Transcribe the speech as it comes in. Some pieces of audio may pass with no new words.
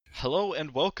Hello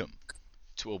and welcome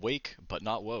to Awake But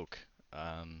Not Woke.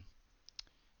 Um,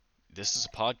 this is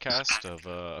a podcast of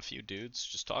a few dudes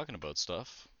just talking about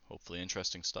stuff, hopefully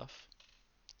interesting stuff,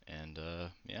 and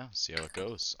yeah, see how it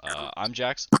goes. I'm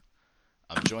Jackson.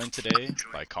 I'm joined today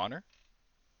by Connor,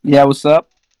 Yeah, what's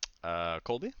up?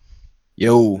 Colby,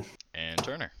 Yo. and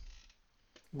Turner.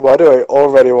 Why do I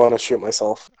already want to shoot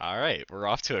myself? All right, we're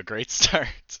off to a great start.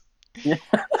 Yeah.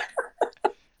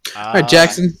 All right,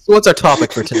 Jackson, so what's our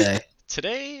topic for today?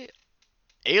 Today,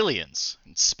 aliens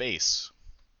in space.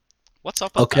 What's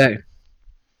up with Okay.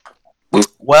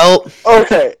 Well,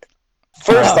 Okay,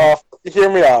 first Uh, off,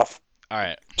 hear me off. that? All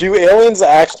right. Do aliens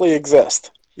actually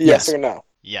exist? Yes, Yes. or no?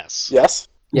 Yes. Yes?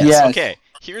 yes. Yes. Okay,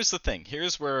 here's the thing.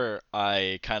 Here's where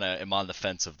I kind of am on the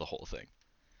fence of the whole thing.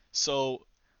 So,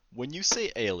 when you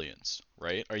say aliens,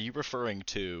 right, are you referring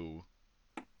to,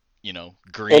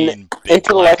 green,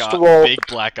 intellectual- big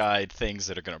black-eyed things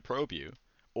that are going to probe you?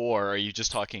 Or are you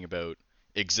just talking about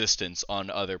existence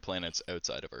on other planets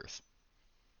outside of Earth?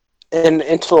 An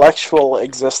intellectual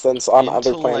existence on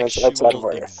other planets outside of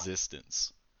Intellectual Earth.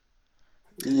 existence.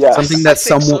 Yes. Something that's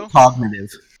I think somewhat so. cognitive.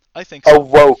 I think so. A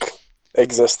woke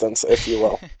existence, if you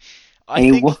will. I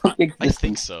think woke I think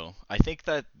existence. so. I think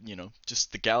that,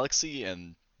 just the galaxy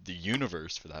and the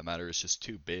universe, for that matter, is just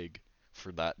too big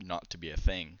for that not to be a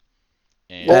thing.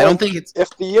 And I Well, don't think it's.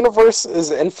 If the universe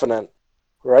is infinite,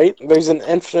 right, there's an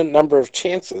infinite number of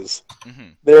chances.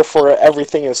 Mhm, Therefore,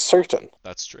 everything is certain,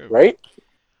 that's true. right?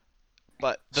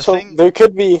 But the So thing. there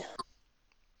could be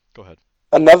Go ahead.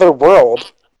 another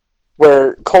world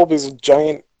where Colby's a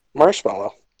giant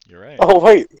marshmallow. You're right. Oh,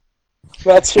 wait.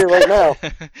 That's here right now.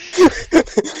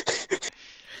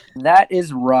 That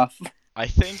is rough. I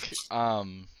think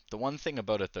the one thing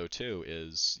about it though too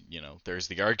is, there's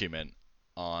the argument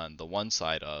on the one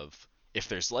side of if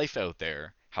there's life out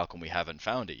there, how come we haven't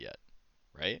found it yet,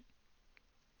 right?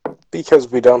 Because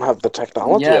we don't have the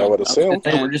technology, Yeah, I would I was gonna assume.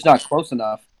 say, we're just not close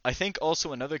enough. I think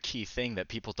also another key thing that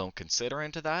people don't consider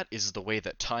into that is the way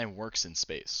that time works in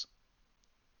space.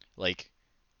 Like,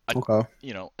 Okay.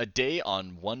 a day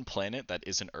on one planet that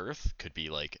isn't Earth could be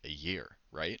like a year,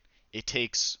 right? It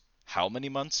takes how many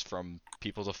months from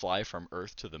people to fly from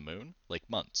Earth to the moon? Like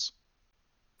months.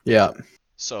 Yeah.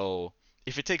 So,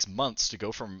 if it takes months to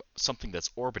go from something that's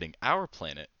orbiting our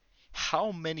planet,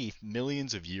 how many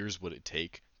millions of years would it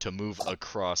take to move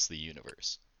across the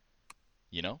universe?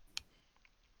 You know?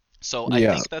 So, I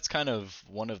Yeah. think that's kind of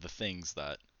one of the things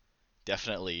that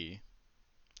definitely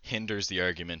hinders the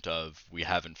argument of we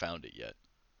haven't found it yet.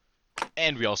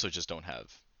 And we also just don't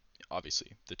have,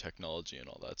 obviously, the technology and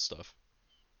all that stuff.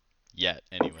 Yet,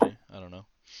 anyway. I don't know.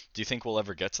 Do you think we'll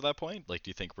ever get to that point? Like, do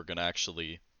you think we're going to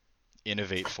actually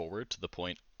innovate forward to the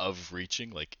point of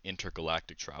reaching, like,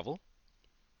 intergalactic travel?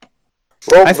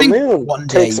 Well, I the think moon one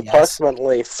day, takes yes.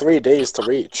 approximately 3 days to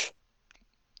reach.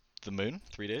 The moon?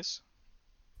 3 days?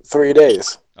 3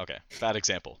 days. Okay, bad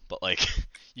example. But, like,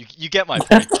 you get my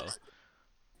point, though.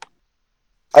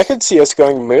 I could see us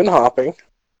going moon hopping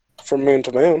from moon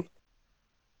to moon.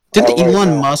 Didn't Oh, wait,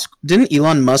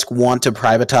 Elon no. Musk want to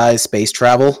privatize space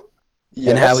travel?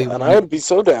 Yes, how he- and I would be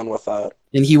so down with that.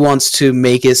 And he wants to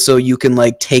make it so you can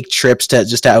like take trips to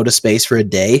just to outer space for a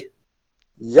day.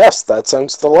 Yes, that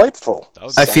sounds delightful. That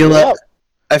would I be feel Sign me like up.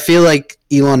 I feel like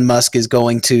Elon Musk is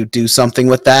going to do something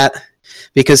with that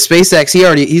because SpaceX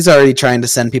he's already trying to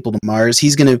send people to Mars.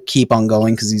 He's going to keep on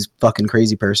going because he's a fucking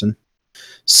crazy person.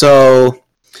 So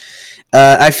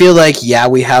I feel like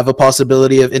we have a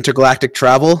possibility of intergalactic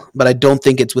travel, but I don't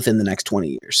think it's within the next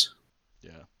 20 years.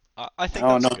 Yeah. I think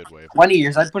Oh, that's no. a good way of 20 looking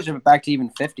years, at it. I'd push it back to even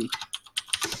 50.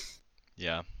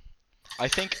 Yeah. I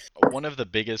think one of the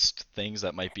biggest things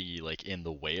that might be, like, in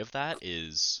the way of that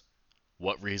is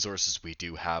what resources we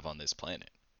do have on this planet,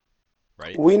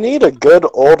 right? We need a good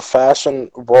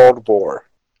old-fashioned world war.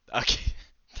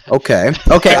 Okay.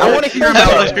 Okay. I want to hear him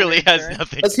That out. literally has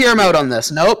nothing. Let's to hear him do out on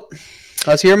this. Nope.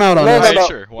 Let's hear him out on No, this. Alright, no, no.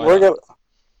 sure, why We're not? gonna.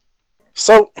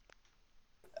 So,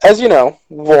 as you know,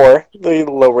 war, they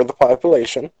lower the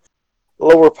population.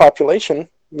 Lower population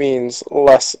means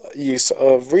less use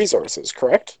of resources,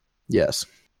 correct? Yes.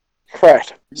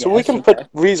 Correct. So we Yes, can okay. put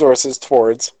resources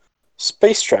towards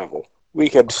space travel. We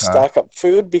could Okay. stack up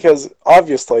food because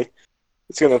obviously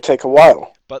it's going to take a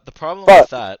while. But the problem But with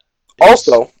that is...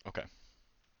 Also, Okay.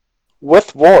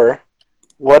 with war,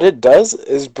 what it does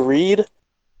is breed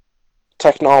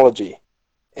technology.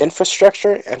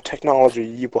 Infrastructure and technology.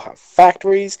 You will have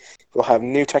factories, you'll have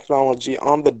new technology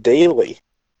on the daily.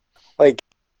 Like,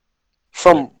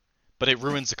 from But it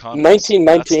ruins economies. That's the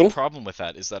 1919, problem with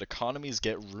that, is that economies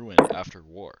get ruined after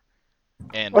war.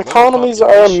 And lower economies are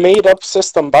a population... made-up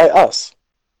system by us.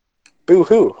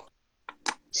 Boo-hoo.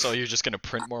 So you're just gonna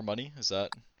print more money? Is that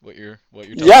what you're telling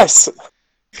me? Yes,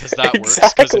 Because that works.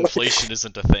 Because exactly. inflation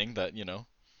isn't a thing that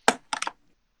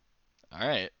All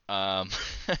right. I'm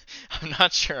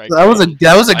not sure. That was a good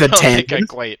I don't tangent. think I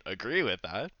quite agree with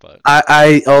that, but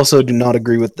I also do not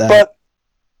agree with that. But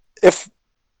if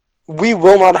we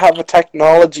will not have a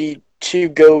technology to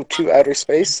go to outer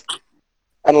space you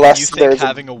unless think there's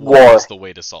having a a war is the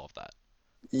way to solve that?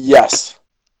 Yes,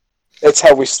 it's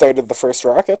how we started the first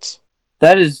rockets.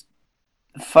 That is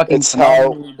fucking It's how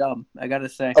phenomenally dumb. I gotta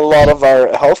say. a lot of our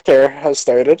healthcare has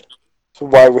started. It's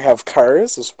why we have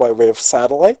cars. It's why we have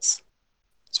satellites.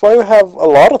 It's why we have a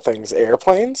lot of things.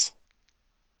 Airplanes.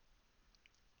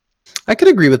 I could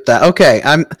agree with that. Okay,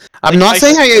 I'm not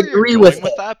saying see I where you're agree going with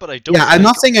with it. that, but I don't. Yeah, I'm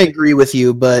not saying I agree with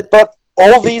you, but But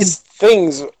all these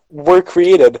things were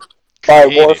created by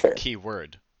created, warfare.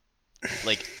 keyword.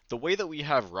 Like the way that we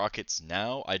have rockets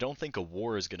now, I don't think a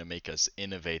war is gonna make us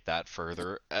innovate that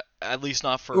further. At least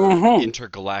not for Mhm.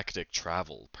 intergalactic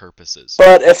travel purposes.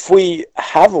 But if we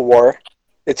have a war,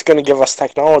 it's going to give us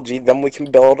technology. Then we can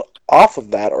build off of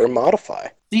that or modify.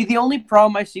 See, the only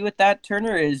problem I see with that,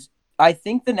 Turner, is I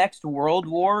think the next world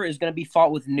war is going to be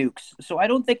fought with nukes. So I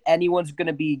don't think anyone's going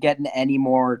to be getting any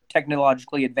more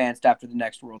technologically advanced after the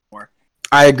next world war.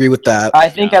 I agree with that. I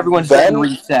think Yeah. everyone's Then- getting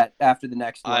reset after the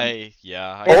next one. I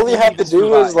All you have to Just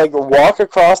do is survive. like walk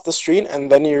across the street,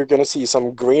 and then you're going to see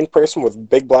some green person with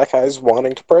big black eyes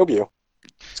wanting to probe you.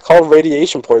 It's called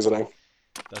radiation poisoning.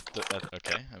 that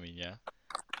okay. I mean, yeah.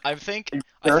 I think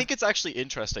Sure. it's actually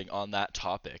interesting on that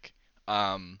topic.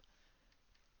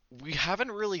 We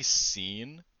haven't really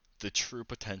seen the true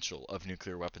potential of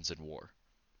nuclear weapons in war,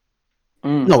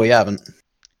 Mm. No, we haven't.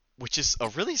 which is a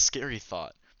really scary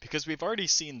thought because we've already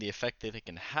seen the effect that it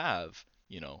can have,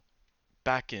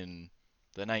 back in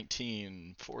the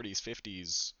 1940s,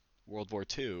 50s, World War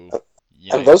II, And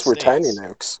United those were tiny States.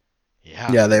 nukes.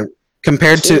 Yeah. Yeah, they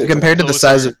compared to the Those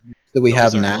size are- that we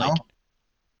have those are now. like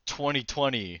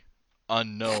 2020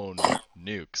 unknown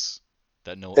nukes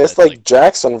that It's like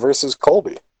Jackson versus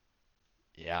Colby.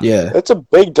 yeah, Yeah, It's a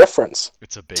big difference.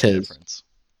 it's a big Tis. difference.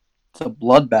 It's a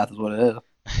bloodbath, is what it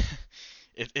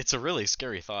is. It's a really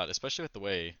scary thought, especially with the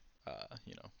way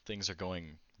things are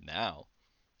going now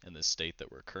in the state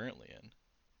that we're currently in.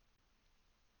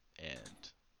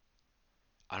 And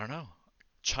I don't know,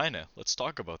 China. Let's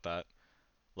talk about that.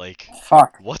 Like,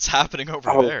 Fuck. what's happening over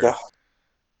Oh there? god.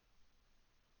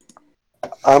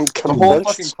 I'm The whole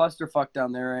fucking convinced clusterfuck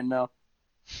down there right now.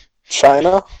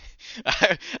 China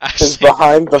Actually, is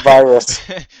behind the virus.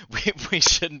 we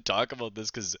shouldn't talk about this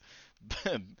because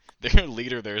their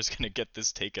leader there is gonna get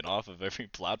this taken off of every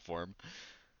platform.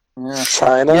 Yeah.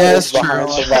 China Yeah, is it's true. behind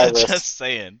the virus. Just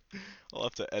saying. I'll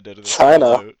have to edit this China.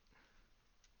 all out.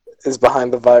 Is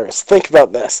behind the virus. Think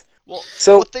about this. Well,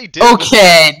 So what they did was,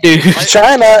 okay, dude.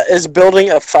 China is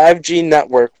building a 5G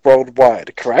network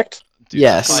worldwide, correct? dude,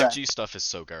 Yes. 5G stuff is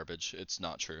so garbage. It's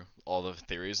not true. All the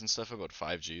theories and stuff about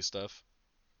 5G stuff.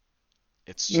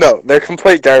 It's just, No, they're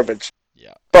complete garbage.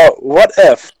 Yeah. But what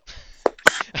if?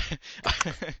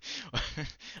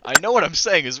 I know what I'm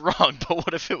saying is wrong, but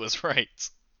what if it was right?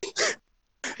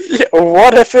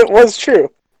 What if it was true?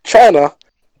 China,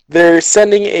 they're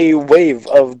sending a wave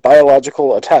of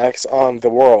biological attacks on the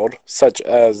world, such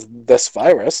as this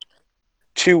virus,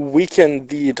 to weaken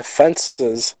the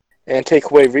defenses and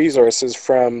take away resources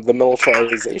from the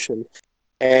militarization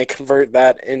and convert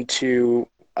that into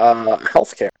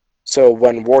healthcare. So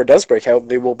when war does break out,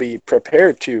 they will be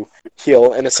prepared to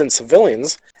heal innocent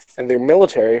civilians, and their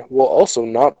military will also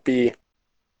not be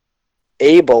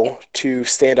able to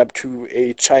stand up to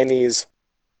a Chinese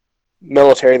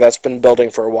military that's been building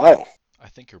for a while, I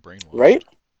think you're brainwashed. right?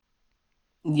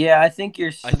 Yeah, I think you're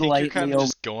I think slightly you're kind of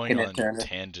just going it, on Turner.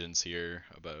 tangents here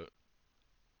about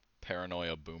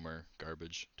paranoia boomer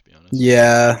garbage, to be honest.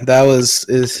 Yeah, that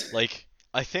is. Like,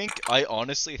 I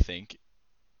honestly think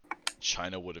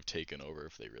China would have taken over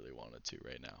if they really wanted to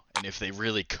right now. And if they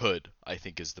really could, I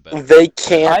think is the better. They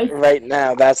can't I- right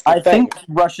now. That's the I thing. think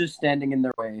Russia's standing in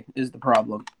their way is the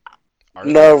problem. Are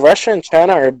No, they? Russia and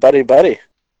China are buddy-buddy.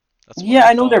 That's what Yeah,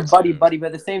 I know they're thought, too. buddy, but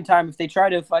at the same time, if they try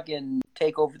to fucking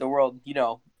take over the world, you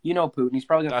know Putin, he's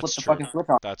probably gonna That's flip the true. fucking switch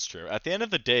on. That's true. At the end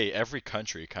of the day, every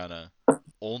country kind of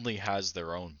only has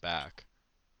their own back.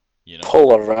 You know?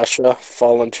 Pull a Russia,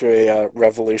 fall into a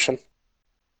revolution.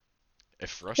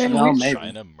 If Russia Yeah, and maybe.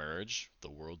 China merge, the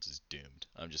world is doomed.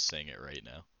 I'm just saying it right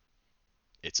now.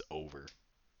 It's over.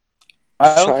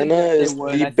 I don't think China that they is would.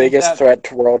 I the think biggest that- threat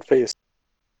to world peace.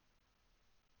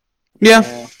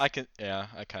 Yeah. I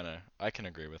can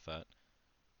agree with that.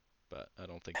 But I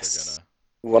don't think they're gonna.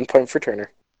 1 point for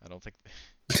Turner. I don't think.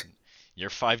 Your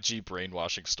 5G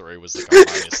brainwashing story was like a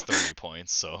minus 30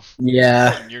 points, so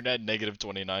Yeah. you're at negative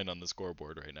 29 on the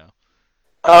scoreboard right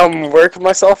now. Working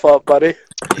myself up, buddy.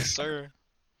 Yes, sir.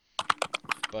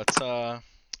 But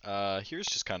here's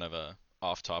just kind of a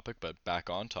off-topic but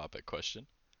back on topic question,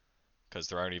 because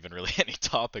there aren't even really any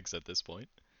topics at this point.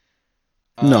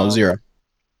 No, zero.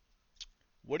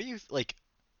 What do you like?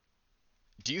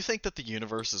 Do you think that the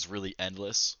universe is really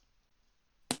endless?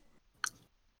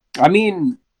 I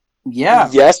mean, yeah.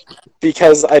 Yes,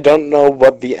 because I don't know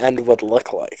what the end would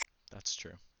look like. That's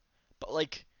true. But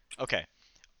like, okay,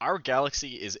 our galaxy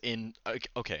is in.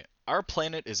 Okay, our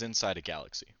planet is inside a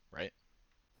galaxy, right?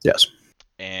 Yes.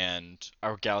 And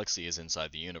our galaxy is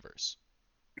inside the universe.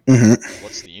 hmm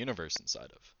What's the universe inside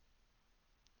of?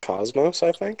 Cosmos,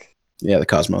 I think? Yeah, the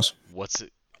cosmos. What's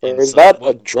it Or is inside? that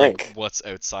a drink? Like, what's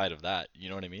outside of that? You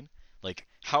know what I mean? Like,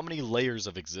 how many layers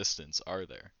of existence are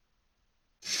there?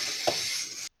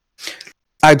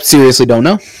 I seriously don't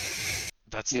know.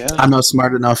 That's Yeah. the thing. I'm not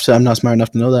smart enough to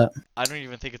know that. I don't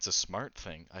even think it's a smart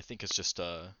thing. I think it's just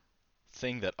a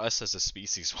thing that us as a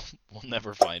species will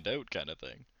never find out, kind of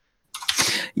thing.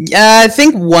 Yeah, I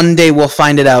think one day we'll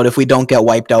find it out if we don't get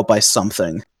wiped out by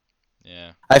something.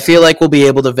 Yeah. I feel like we'll be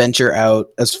able to venture out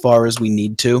as far as we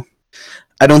need to.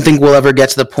 I don't think we'll ever get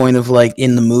to the point of like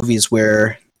in the movies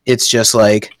where it's just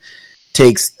like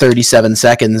takes 37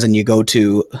 seconds and you go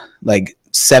to like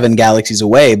 7 galaxies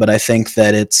away, but I think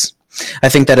that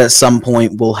at some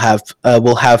point we'll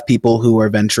have people who are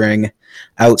venturing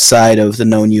outside of the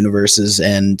known universes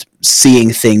and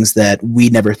seeing things that we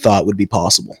never thought would be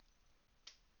possible.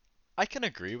 I can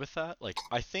agree with that. Like,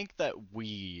 I think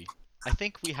we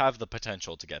have the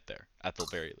potential to get there, at the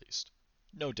very least.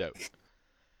 No doubt.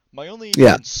 My only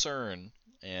Yeah. concern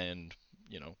and,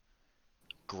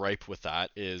 gripe with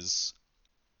that is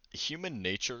human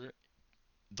nature,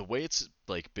 the way it's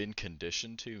like been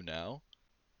conditioned to now,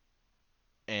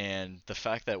 and the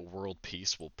fact that world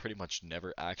peace will pretty much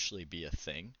never actually be a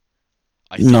thing.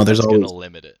 I think No, there's that's gonna always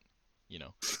limit it.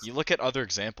 You look at other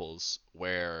examples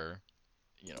where,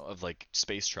 of like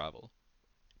space travel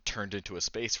turned into a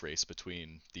space race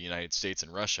between the United States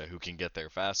and Russia, who can get there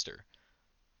faster.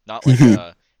 Not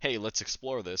like hey, let's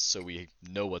explore this so we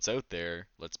know what's out there.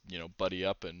 Let's, buddy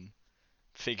up and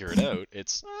figure it out.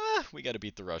 It's we got to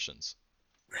beat the Russians.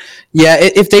 Yeah,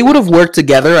 if they would have worked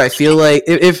together, I feel like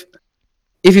if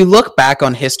you look back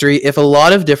on history, if a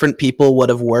lot of different people would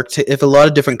have worked, if a lot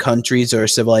of different countries or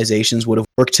civilizations would have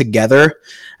worked together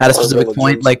at a specific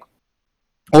point, religions.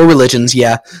 or religions,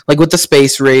 yeah, like with the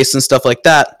space race and stuff like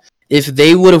that, if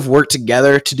they would have worked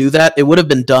together to do that, it would have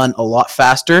been done a lot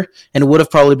faster, and it would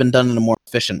have probably been done in a more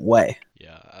efficient way.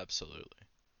 Yeah, absolutely.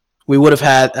 We would have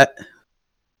had.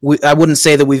 I wouldn't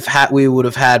say that we would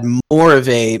have had more of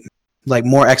a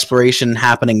more exploration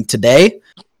happening today,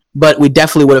 but we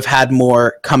definitely would have had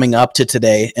more coming up to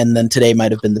today, and then today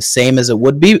might have been the same as it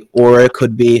would be, or it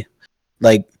could be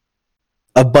like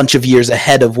a bunch of years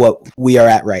ahead of what we are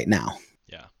at right now.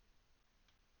 Yeah.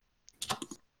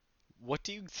 What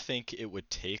do you think it would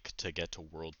take to get to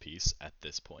world peace at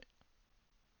this point?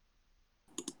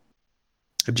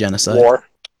 A genocide. War.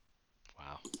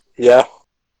 Wow. Yeah.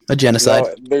 A genocide.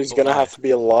 No, there's But gonna why? have to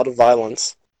be a lot of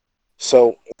violence.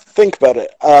 So think about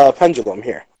it. Pendulum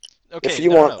here. Okay, If you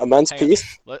no, want no. immense Hang on.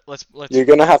 peace, Let's you're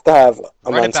gonna have to have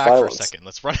run it immense back violence. for a second.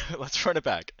 Let's run it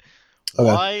back. Okay.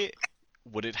 Why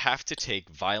would it have to take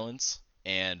violence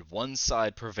and one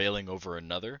side prevailing over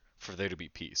another for there to be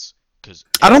peace? Because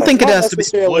I don't think it Not has to be.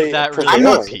 necessarily would that really I'm be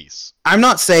not- prevailing. peace? I'm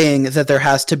not saying that there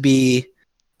has to be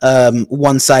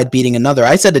one side beating another.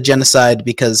 I said a genocide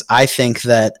because I think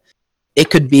that it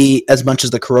could be as much as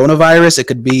the coronavirus. It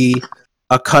could be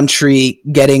a country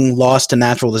getting lost to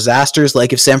natural disasters,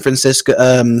 like if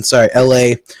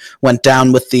LA went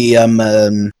down with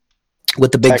the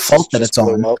big Texas fault that just it's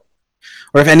on, blew up.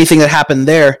 or if anything that happened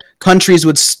there, countries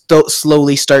would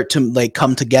slowly start to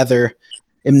come together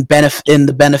in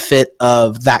the benefit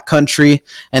of that country,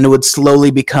 and it would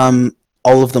slowly become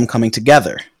all of them coming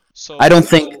together. So I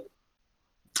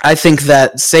think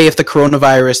that, say, if the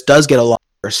coronavirus does get a lot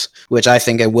worse, which I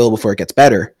think it will before it gets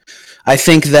better, I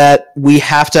think that we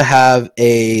have to have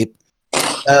a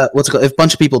if a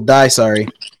bunch of people die,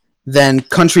 then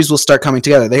countries will start coming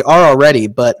together. They are already,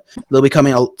 but they'll be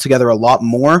coming together a lot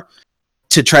more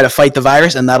to try to fight the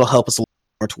virus, and that'll help us a lot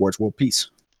more towards world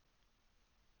peace.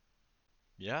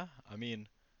 yeah, I mean,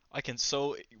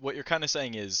 So what you're kind of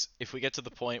saying is, if we get to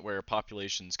the point where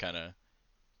populations kind of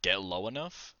get low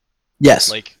enough,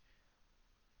 Yes. like,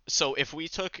 so if we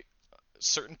took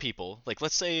certain people, like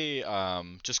let's say,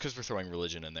 just because we're throwing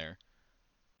religion in there,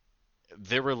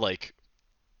 there were like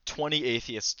 20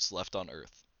 atheists left on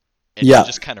Earth, and Yeah. you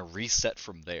just kind of reset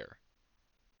from there.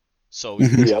 So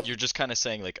Mhm. Yep. you're just kind of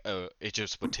saying like, it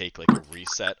just would take like a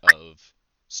reset of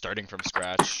starting from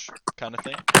scratch kind of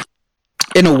thing.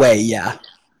 In a way, yeah.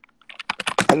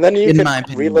 And then you In could my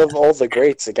opinion, relive all the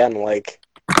greats again, like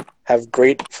have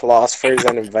great philosophers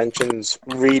and inventions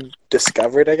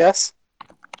rediscovered, I guess.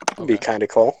 Would be Okay. kind of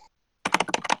cool.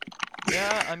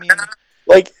 Yeah, I mean,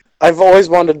 Like, I've always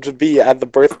wanted to be at the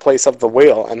birthplace of the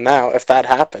wheel, and now, if that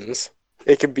happens,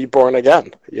 it could be born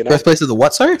again, you know? Birthplace of the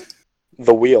what, sorry?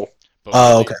 The wheel. but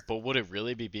Oh, would okay. would it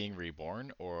really be being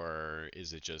reborn, or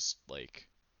is it just like,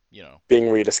 you know, Being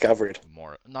rediscovered.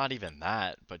 more, not even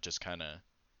that, but just kind of,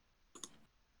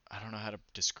 I don't know how to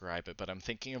describe it, but I'm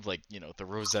thinking of like, you know, the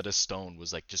Rosetta Stone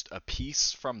was like just a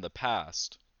piece from the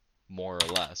past, more or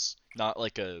less. Not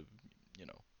like a, you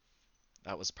know,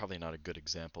 that was probably not a good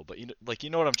example, but you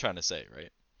know what I'm trying to say,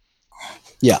 right?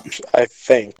 I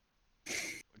think.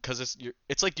 Because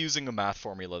it's like using a math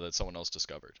formula that someone else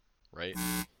discovered, right?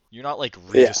 You're not like Yeah.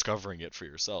 rediscovering it for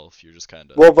yourself. You're just kind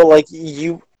of Well, but like,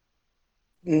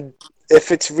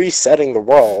 if it's resetting the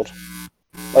world,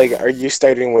 like, are you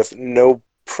starting with no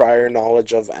prior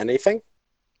knowledge of anything?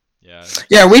 yeah.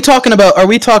 Yeah, are we talking about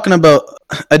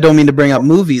I don't mean to bring up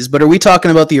movies, but are we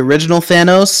talking about the original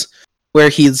Thanos where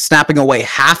he's snapping away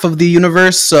half of the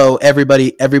universe so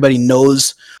everybody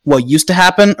knows what used to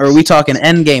happen? Or are we talking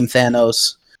Endgame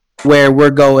Thanos where we're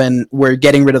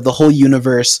getting rid of the whole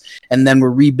universe and then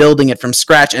we're rebuilding it from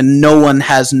scratch and no one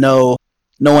has no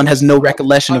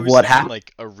recollection I of was what thinking happened?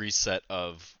 like a reset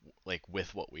of like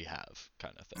with what we have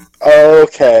kind of thing.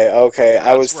 Okay. I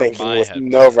That's was where thinking my with head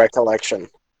no was at. recollection.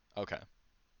 Okay.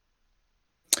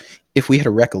 If we had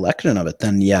a recollection of it,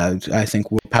 then yeah, I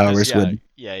think world powers Yeah. would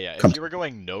come. If you were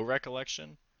going no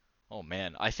recollection, oh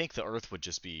man, I think the Earth would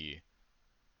just be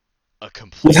a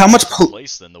completely how much different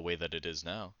place than the way that it is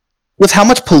now. With how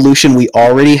much pollution we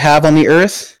already have on the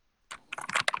Earth,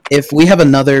 if we have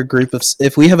another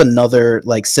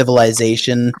like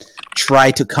civilization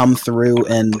try to come through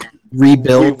and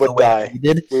rebuild We would the way die. we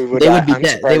did, We would they die. would be I'm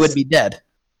dead. They would surprised be dead.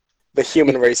 the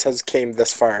human race has came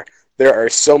this far. There are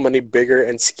so many bigger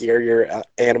and scarier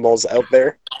animals out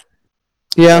there.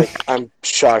 Yeah, Like, I'm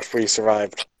shocked we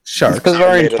survived. sharks. Because of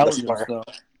our made it this intelligence, far. though.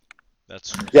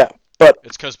 That's true. Yeah, but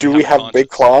It's because do we have big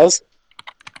claws?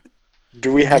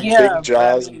 Do we have Yeah, big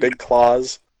jaws, but I mean- big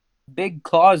claws? Big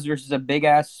claws versus a big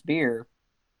ass spear.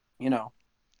 You know.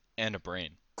 and a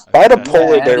brain. Fight a That's-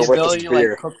 polar and bear the with a ability to spear.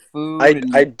 like cook food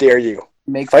I and dare you.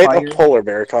 make Fight fire. a polar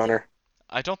bear, Connor.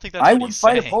 I don't think that's I what would he's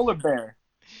fight saying. a polar bear.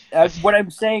 What I'm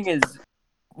saying is,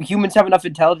 humans have enough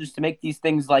intelligence to make these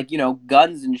things like, you know,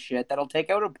 guns and shit that'll take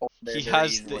out a polar bear. He very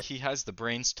has easily. he has the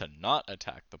brains to not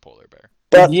attack the polar bear.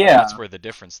 But Yeah. That's where the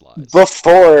difference lies.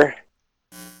 before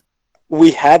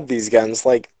we had these guns,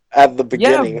 like at the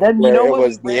beginning, Yeah, then you where know it what?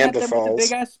 was We ran at them with a Neanderthals.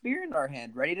 big ass spear in our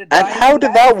hand, ready to die. And how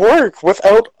did that work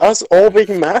without us all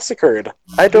being massacred?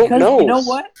 I don't Because know. you know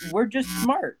what? We're just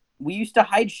smart. We used to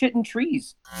hide shit in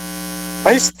trees.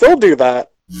 I still do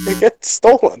that. It gets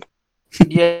stolen.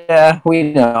 Yeah, we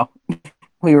know.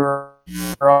 We were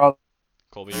all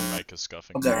Colby, your mic is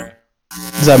scuffing. there.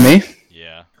 Is that me?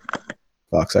 Yeah,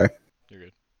 Fuck, sorry. you're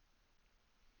good.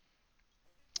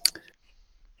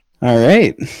 All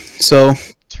right. So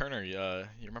Turner, you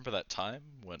remember that time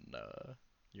when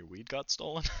your weed got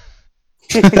stolen?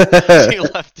 you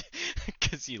left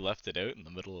because you left it out in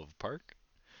the middle of a park.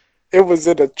 It was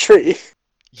in a tree.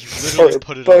 You literally Or a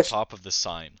put it on bush. top of the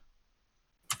sign.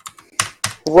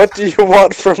 What do you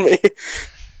want from me?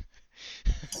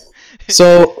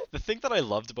 so The thing that I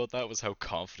loved about that was how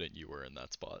confident you were in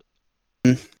that spot.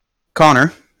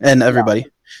 Connor and everybody,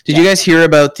 did you guys hear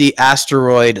about the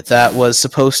asteroid that was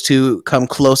supposed to come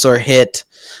close or hit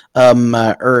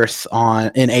Earth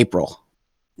in April?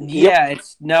 Yeah,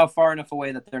 it's now far enough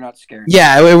away that they're not scared.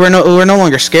 Yeah, we're no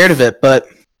longer scared of it, but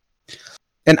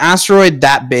an asteroid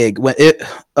that big, when it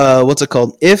what's it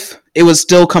called? If it was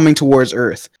still coming towards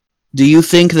Earth, do you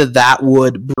think that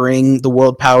would bring the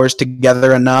world powers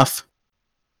together enough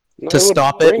No, to would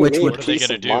stop it, bring which me would- What are they peace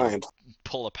gonna of do? mind.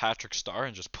 Pull a Patrick Star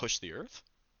and just push the Earth?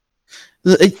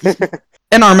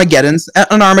 an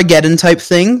Armageddon type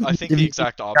thing? I think If the you-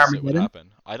 exact opposite would Armageddon? happen.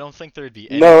 I don't think there'd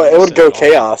be any No, it would reset go at all.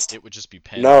 chaos. It would just be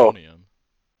No. pandemonium.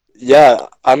 Yeah,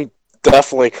 I'm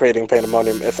definitely creating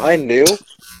pandemonium. If I knew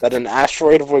that an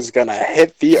asteroid was gonna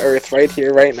hit the Earth right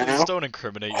here, right Please now, don't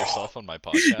incriminate yourself on my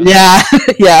podcast. Yeah,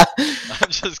 yeah. I'm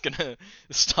just gonna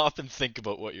stop and think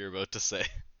about what you're about to say.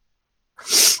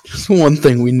 That's one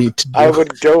thing we need to do. I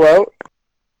would go out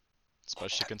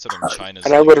Especially considering China's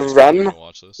And I would leaders run are gonna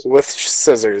watch this. with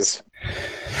scissors.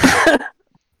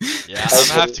 Yeah, I'm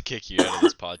gonna have to kick you out of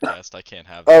this podcast. I can't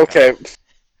have that. Okay.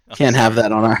 Can't have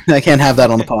that on our. I can't have that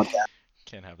on the podcast.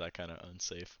 Can't have that kind of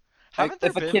unsafe. Like, Haven't there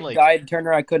if a been kid like? died,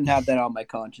 Turner, I couldn't have that on my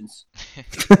conscience.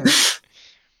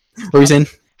 What were you saying?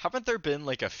 Haven't there been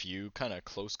like a few kind of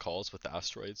close calls with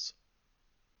asteroids?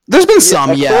 There's been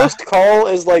some, A yeah. close call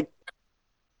is like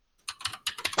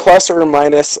plus or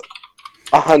minus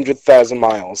 100,000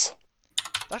 miles.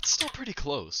 That's still pretty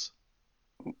close.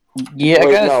 Yeah, I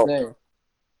Wait, gotta no. say.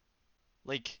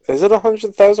 Like Is it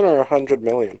 100,000 or 100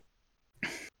 million?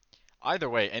 either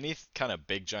way, any kind of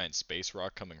big giant space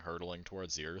rock coming hurtling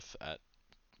towards the Earth at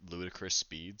ludicrous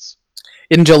speeds.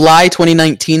 In July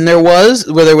 2019, there was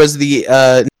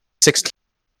the 16.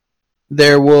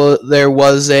 There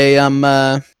was a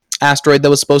asteroid that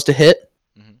was supposed to hit.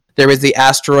 Mhm. There was the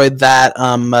asteroid that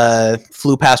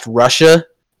flew past Russia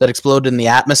that exploded in the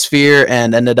atmosphere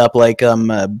and ended up like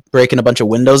breaking a bunch of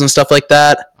windows and stuff like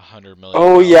that. 100 million.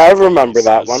 Oh, yeah, I remember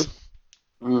that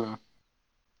one.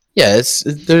 Yeah,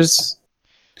 there's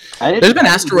been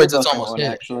asteroids that's almost hit.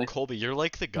 actually. Colby, you're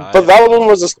like the guy. But that one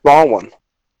was a small one.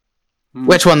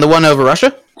 Which one? The one over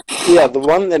Russia? Yeah, the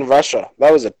one in Russia.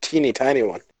 That was a teeny tiny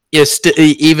one. Yeah,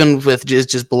 even with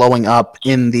just blowing up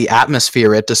in the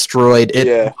atmosphere, it destroyed. It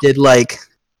Yeah. did like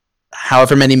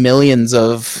however many millions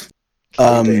of.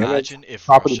 Can you damage. imagine if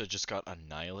Property. Russia just got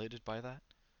annihilated by that?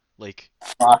 Like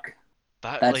Fuck.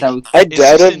 that. That's like, how. I it's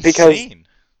doubt just it because insane.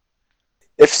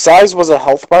 if size was a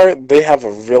health bar, they have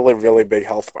a really, really big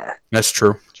health bar. That's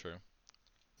true. True.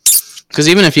 Because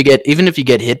even if you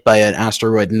get hit by an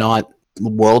asteroid, not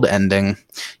world-ending,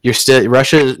 you're still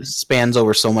Russia spans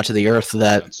over so much of the Earth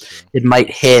that That's true. it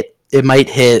might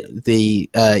hit the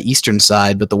eastern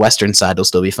side, but the western side will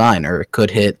still be fine, or it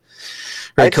could hit.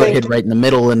 Or I it could hit think- right in the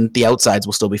middle, and the outsides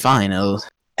will still be fine.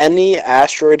 Any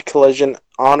asteroid collision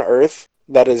on Earth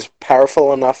that is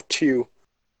powerful enough to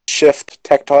shift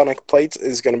tectonic plates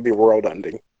is going to be world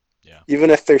ending. Yeah. Even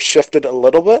if they're shifted a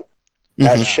little bit,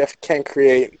 that Mhm. shift can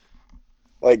create,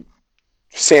 like,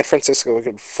 San Francisco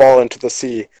could fall into the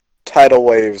sea, tidal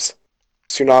waves,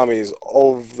 tsunamis,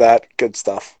 all of that good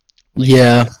stuff.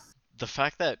 Yeah. The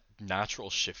fact that natural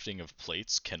shifting of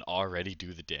plates can already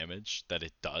do the damage that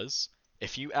it does,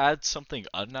 if you add something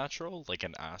unnatural, like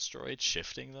an asteroid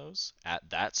shifting those at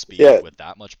that speed Yeah, with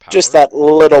that much power, Just that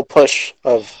little push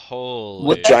of holy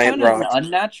Would that giant count as rock. an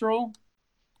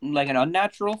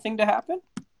unnatural thing to happen?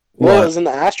 Well, What? is an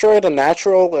asteroid a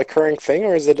natural occurring thing,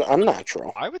 or is it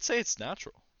unnatural? I would say it's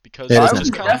natural because It it is I just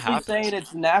would kind of definitely happens. say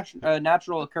it's a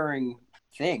natural occurring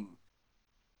thing.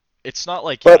 It's not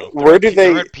like But there where aren't do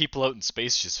there they- aren't people out in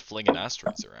space just flinging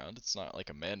asteroids around. It's not like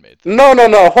a man-made thing.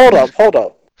 No, hold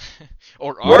up.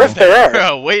 Or What are if there there?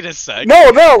 are? Oh, wait a sec.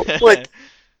 No, like,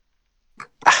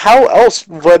 how else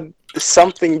would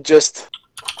something just...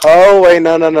 Oh, wait,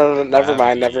 no, never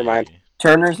mind. Gravity.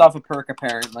 Turner's off a perk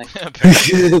apparently.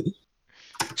 Apparently.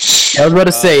 Shh. I was about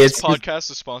to say This it's.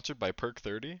 podcast is sponsored by Perk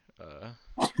 30.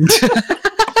 I'm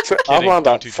Kidding, on don't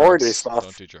that do 40 drugs. stuff.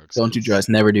 Don't do drugs. Don't do drugs.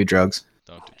 Never do drugs.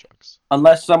 Don't do drugs.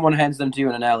 Unless someone hands them to you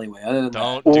in an alleyway. Other than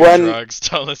Don't that. do When- drugs.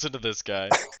 Don't listen to this guy.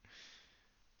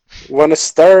 When a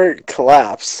star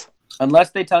collapses,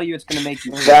 Unless they tell you it's gonna make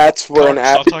you that's where an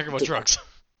Stop talking about drugs.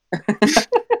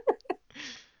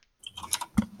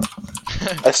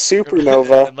 a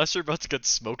supernova Unless you're about to get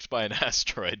smoked by an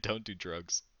asteroid, don't do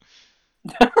drugs.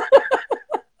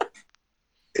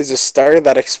 is a star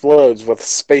that explodes with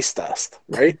space dust,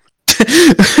 right?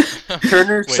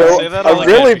 Turner, Wait, So, say that a all again,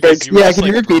 really because big- you Yeah, just, can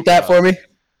you like, repeat broke that up. for me?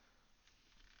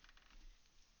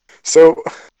 So,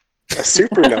 a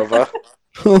supernova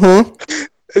Uh-huh.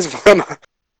 is when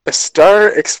a star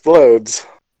explodes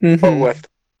but Mhm. with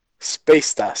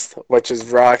space dust, which is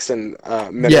rocks and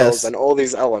minerals Yes. and all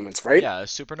these elements, right? Yeah, a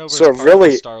supernova So is part of really-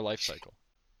 the star life cycle.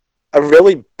 A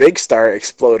really big star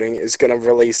exploding is going to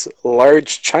release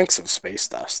large chunks of space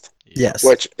dust, Yes.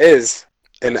 which is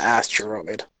an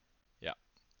asteroid. Yeah.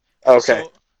 Okay.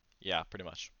 So, yeah, pretty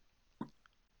much.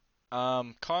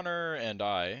 Connor and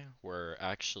I were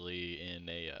actually in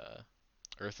a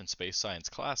Earth and space science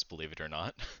class, believe it or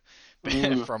not,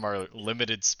 from our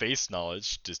limited space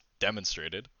knowledge, just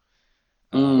demonstrated.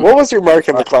 What was your mark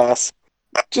in the class?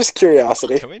 Just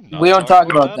curiosity. Can we not We don't talk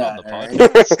about on the that, alright?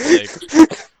 podcast?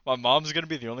 Like, my mom's gonna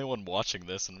be the only one watching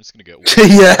this, and I'm just gonna get.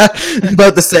 Yeah,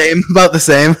 about the same. About the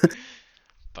same.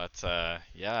 But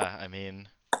yeah, I mean,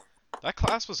 that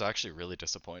class was actually really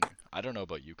disappointing. I don't know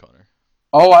about you, Connor.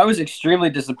 Oh, I was extremely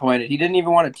disappointed. He didn't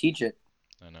even want to teach it.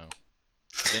 I know.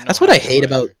 Didn't know That's what how I to hate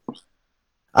either. about.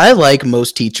 I like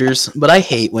most teachers, but I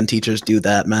hate when teachers do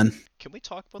that, man. Can we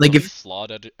talk about Like, the if-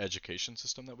 flawed education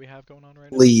system that we have going on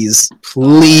right now?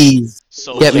 Please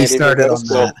So get me Can't even started go to on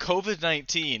school. that.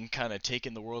 COVID-19 kind of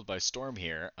taking the world by storm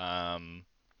here.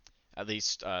 At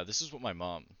least this is what my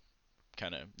mom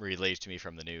kind of relayed to me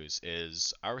from the news.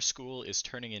 Is our school is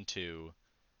turning into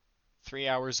 3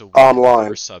 hours a week Online.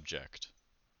 per subject.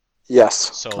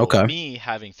 Yes. So Okay. me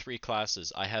having 3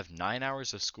 classes, I have 9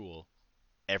 hours of school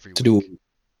every To week. do,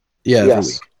 yeah, every Yes.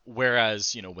 week.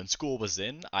 Whereas, when school was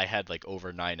in, I had like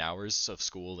over 9 hours of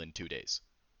school in 2 days.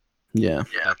 Yeah.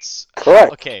 That's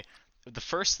Correct. okay. The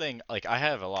first thing, like, I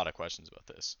have a lot of questions about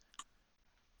this.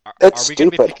 It's Are we going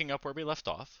to be stupid. picking up where we left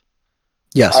off?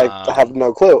 Yes. I have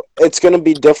no clue. It's going to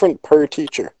be different per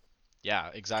teacher. Yeah,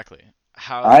 exactly.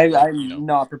 How? I'm like, you know,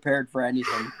 not prepared for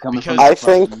anything coming from Because- I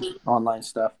think online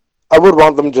stuff. I would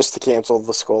want them just to cancel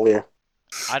the school year.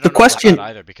 I The don't know about question- that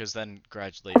either, because then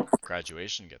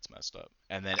graduation gets messed up,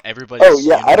 and then everybody's Oh,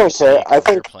 yeah, I don't care. university I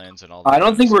career think- plans and all. That I don't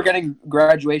kind of think we're stuff. getting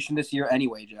graduation this year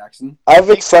anyway, Jackson. I I've think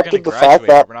we're accepted gonna the graduate, fact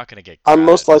that but we're not gonna get. I'm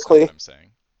most grad, is not likely- what I'm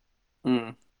saying.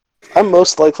 Mm. I'm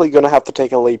most likely going to have to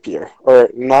take a leap year. Or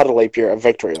not a leap year, a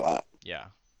victory lap. Yeah,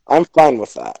 I'm fine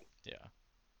with that. yeah.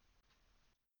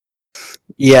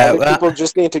 Yeah. I think people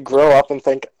just need to grow up and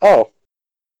think, oh,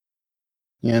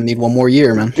 yeah. Need one more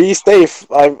year, man. be safe.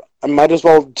 I might as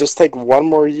well just take one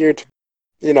more year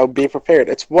to, be prepared.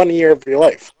 It's 1 year of your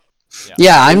life.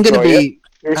 Yeah, I'm gonna Enjoy be.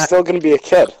 You're I- still going to be a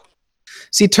kid.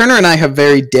 See, Turner and I have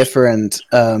very different.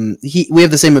 We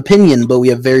have the same opinion, but we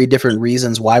have very different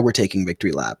reasons why we're taking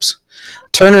victory laps.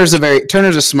 Turner's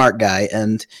a smart guy,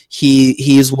 and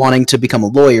he's wanting to become a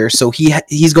lawyer, so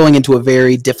he's going into a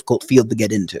very difficult field to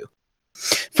get into.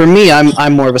 For me,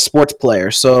 I'm more of a sports player,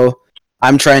 so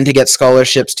I'm trying to get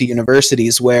scholarships to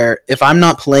universities where if I'm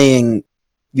not playing,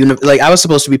 like I was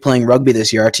supposed to be playing rugby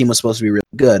this year, our team was supposed to be really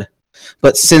good,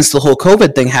 but since the whole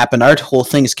COVID thing happened, our whole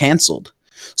thing is canceled.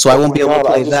 So I Oh won't my be able God, to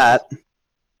I play just that.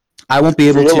 I won't be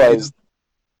able realized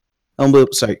to.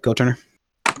 Sorry, go Turner.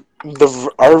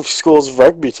 our school's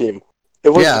rugby team. It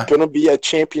was Yeah. going to be a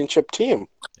championship team.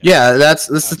 Yeah, that's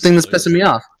the thing that's pissing me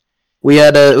off. We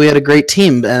had a great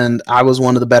team, and I was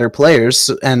one of the better players,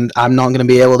 and I'm not going to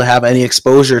be able to have any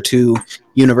exposure to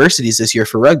universities this year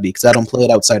for rugby because I don't play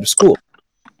it outside of school.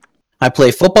 I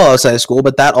play football outside of school,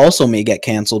 but that also may get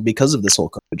canceled because of this whole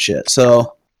COVID shit.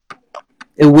 So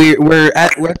we're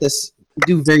at this. We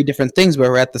do very different things, but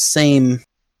we're at the same.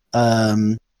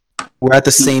 We're at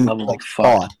the same Level like of fuck.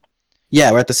 thought.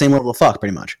 Yeah, we're at the same level of fuck,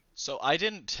 pretty much. So I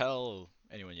didn't tell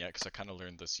anyone yet because I kind of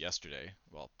learned this yesterday.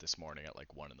 Well, this morning at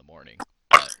like 1 in the morning.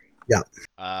 But, Yeah.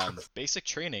 Basic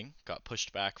training got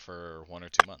pushed back for 1 or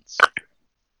 2 months.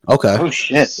 Okay. Oh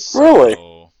shit! Really?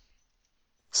 So,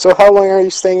 So how long are you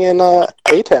staying in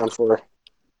A-Town for?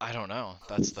 I don't know.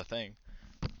 That's the thing.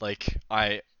 Like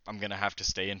I'm gonna have to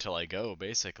stay until I go,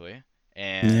 basically.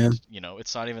 And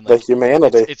it's not even The like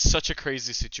humanity. it's such a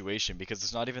crazy situation because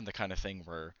it's not even the kind of thing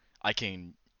where I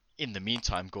can, in the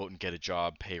meantime, go out and get a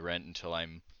job, pay rent until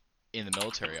I'm in the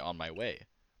military on my way,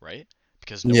 right?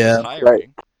 Because no Yeah. one's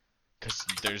hiring. Because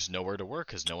there's nowhere to work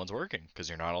because no one's working because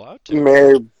you're not allowed to.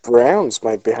 Mary Brown's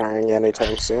might be hiring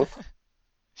anytime soon.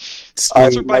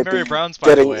 Sponsored by might Mary be Brown's, by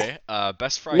the getting- way.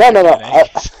 Best fry. No, no, no, chicken and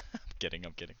eggs. I'm kidding.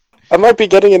 I'm kidding. I might be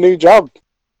getting a new job.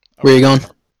 Where you going?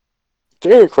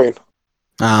 Dairy Queen.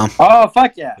 Oh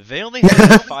fuck yeah! They only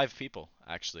have 5 people,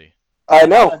 actually. I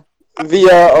know. The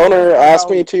owner asked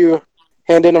me to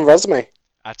hand in a resume,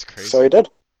 That's crazy. so I did.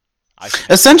 I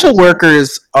should- Essential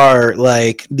workers are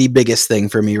like the biggest thing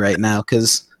for me right now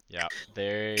because Yeah,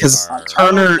 they 'Cause are.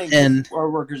 Turner and- our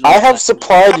workers. I have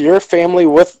supplied your family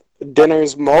with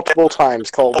dinners multiple times,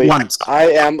 Colby. once,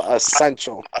 I am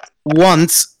essential.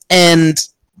 and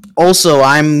also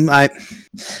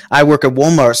I work at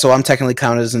Walmart, so I'm technically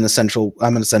counted as an essential.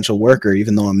 I'm an essential worker,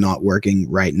 even though I'm not working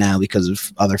right now because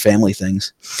of other family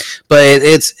things. But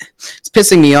it's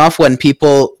pissing me off when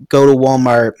people go to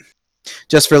Walmart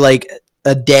just for like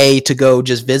a day to go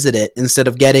just visit it instead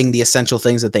of getting the essential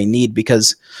things that they need,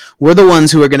 because we're the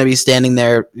ones who are going to be standing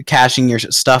there cashing your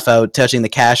stuff out, touching the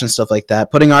cash and stuff like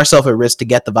that, putting ourselves at risk to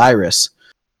get the virus.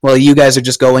 Well, you guys are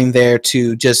just going there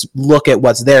to just look at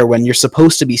what's there when you're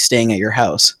supposed to be staying at your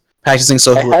house, practicing I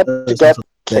social. had to get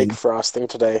cake thing. frosting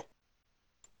today.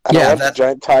 And Yeah, I went to that-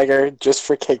 Giant Tiger just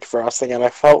for cake frosting, and I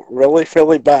felt really,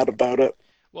 really bad about it.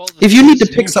 Well, the If you thing need to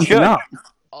is, pick something should. up,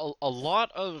 a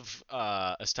lot of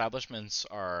establishments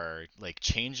are like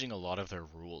changing a lot of their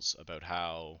rules about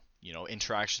how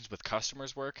interactions with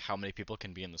customers work, how many people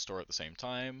can be in the store at the same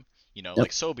time. Yep.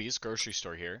 Like Sobeys grocery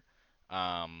store here.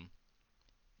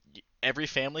 Every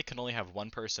family can only have one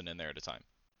person in there at a time.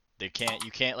 You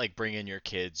can't like bring in your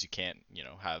kids. You can't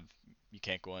have You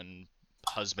can't go in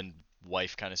husband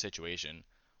wife kind of situation.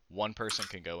 One person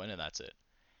can go in and that's it.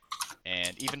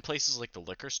 And even places like the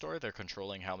liquor store, they're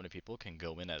controlling how many people can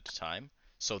go in at a time.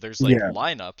 So there's like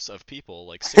lineups of people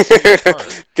like 6 feet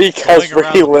apart. Because going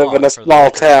around we the live in block a for the small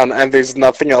liquor. town and there's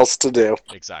nothing else to do.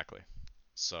 Exactly.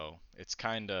 So it's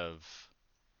kind of,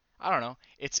 I don't know.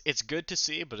 It's good to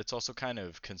see, but it's also kind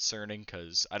of concerning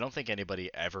because I don't think anybody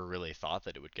ever really thought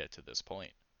that it would get to this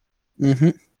point. Mm-hmm.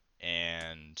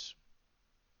 And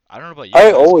I don't know about you I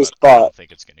guys, always but I don't thought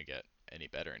think it's gonna get any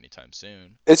better anytime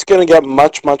soon. it's going to get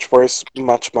much, much worse,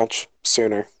 much, much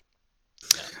sooner.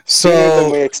 Sooner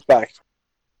than we So expect.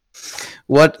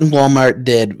 what Walmart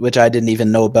did, which I didn't even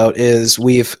know about, is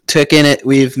we've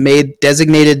made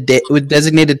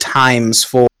designated times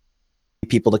for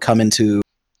people to come into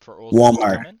For old people to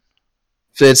Walmart. come in?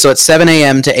 So it's 7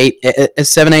 a.m. to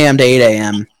 8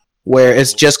 a.m. where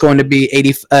it's just going to be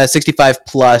 65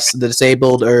 plus, the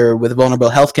disabled or with vulnerable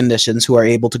health conditions who are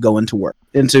able to go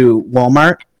into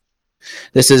Walmart.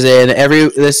 This is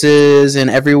in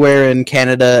everywhere in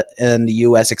Canada and the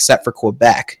U.S. except for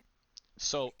Quebec.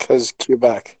 So Because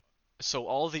Quebec. So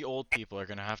all the old people are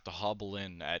gonna have to hobble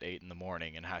in at 8 in the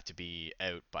morning and have to be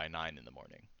out by 9 in the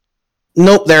morning.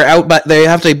 Nope, they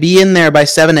have to be in there by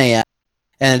 7 a.m.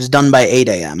 and it's done by 8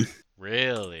 a.m.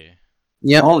 Really?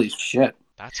 Yep. Holy shit.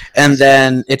 That's crazy. And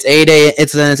then it's 8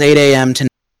 a.m. to 9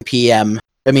 p.m.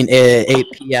 I mean 8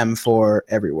 p.m. for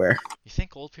everywhere. You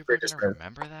think old people are gonna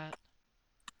remember that?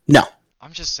 No.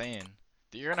 I'm just saying.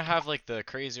 You're gonna have like the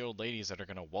crazy old ladies that are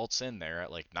gonna waltz in there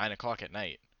at like 9 o'clock at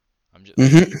night. I'm just.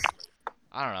 Mm-hmm.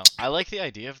 I don't know. I like the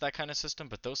idea of that kind of system,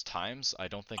 but those times I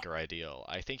don't think are ideal.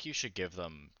 I think you should give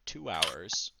them 2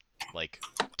 hours, like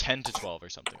 10 to 12 or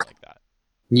something like that.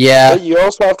 Yeah. But you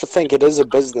also have to think it is a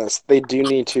business. They do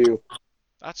need to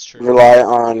That's true. rely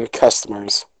on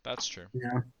customers. That's true.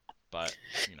 Yeah. But,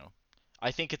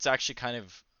 I think it's actually kind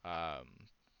of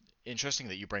interesting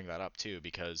that you bring that up too,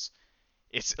 because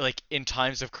it's like in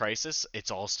times of crisis, it's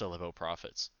all still about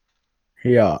profits.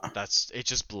 Yeah. It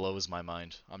just blows my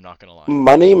mind. I'm not gonna lie.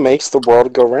 Money makes the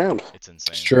world go round. It's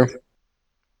insane. It's true.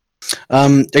 Are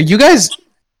you guys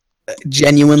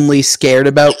genuinely scared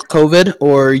about COVID,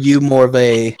 or are you more of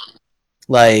a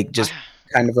just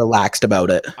kind of relaxed about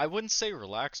it? I wouldn't say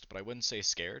relaxed, but I wouldn't say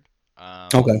scared.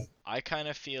 Okay. I kind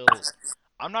of feel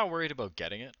I'm not worried about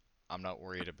getting it. I'm not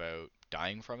worried about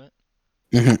dying from it.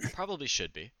 Mm-hmm. Probably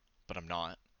should be, but I'm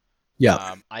not.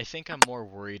 Yeah. I think I'm more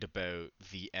worried about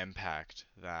the impact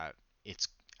that it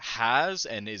has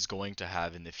and is going to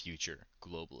have in the future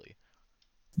globally.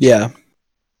 Yeah.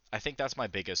 I think that's my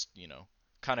biggest,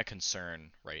 kind of concern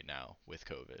right now with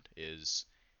COVID is,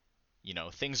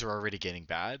 things are already getting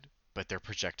bad, but they're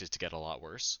projected to get a lot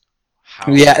worse.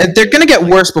 Yeah, they're gonna get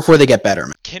worse before they get better.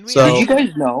 Can we? Did you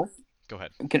guys know? Go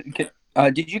ahead.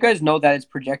 Did you guys know that it's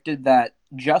projected that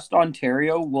just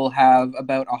Ontario will have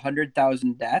about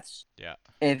 100,000 deaths? Yeah.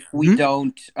 If we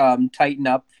don't tighten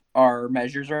up our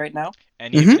measures right now.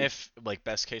 And even if, like,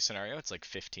 best case scenario, it's like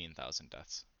 15,000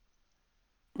 deaths.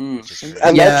 Which is crazy.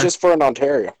 And that's just for an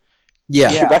Ontario.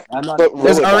 Yeah. Quebec, I'm not, but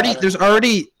really There's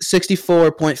already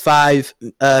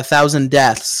 64.5 thousand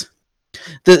deaths.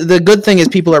 The good thing is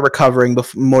people are recovering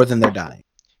more than they're dying.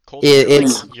 Colby,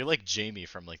 you're like Jamie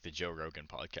from like the Joe Rogan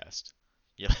podcast.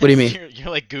 What do you mean? You're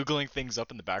like Googling things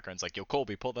up in the background. It's like, yo,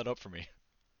 Colby, pull that up for me.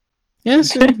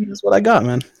 Yes, that's what I got,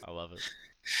 man. I love it.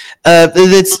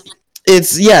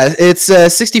 It's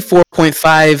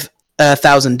 64.5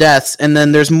 thousand deaths, and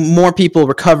then there's more people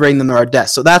recovering than there are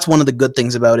deaths. So that's one of the good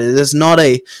things about it. It's not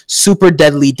a super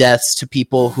deadly deaths to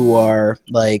people who are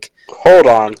like. Hold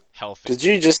on. Healthy. Did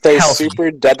you just say Healthy.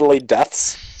 super deadly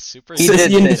deaths? Super He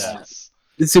deadly did say deaths.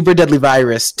 Super deadly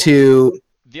virus to.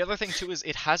 The other thing too is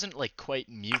it hasn't like quite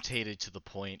mutated to the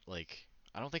point like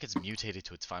I don't think it's mutated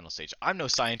to its final stage. I'm no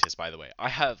scientist, by the way.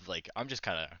 I'm just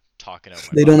kind of talking out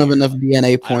my They don't butt have here. enough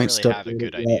DNA points I don't really to. have a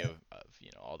good idea of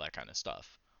all that kind of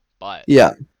stuff. But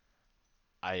Yeah.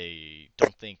 I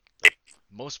don't think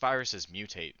most viruses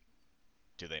mutate.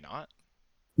 Do they not?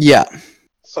 Yeah.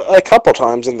 So, A couple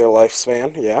times in their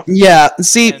lifespan, yeah. Yeah.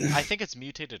 See. and I think it's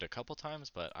mutated a couple times,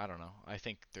 but I don't know. I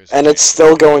think there's. And a it's chance still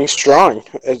that going it's- strong.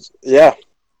 Yeah.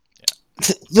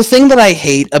 The thing that I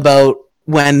hate about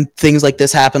when things like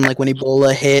this happen, like when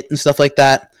Ebola hit and stuff like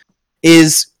that,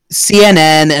 is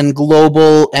CNN and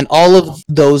Global and all of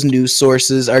those news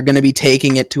sources are going to be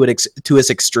taking it to its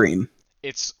extreme.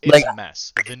 It's like- a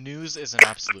mess. The news is an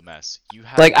absolute mess. You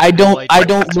have Like I no don't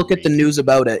idea what to look at the read. news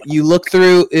about it. You look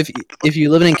through if you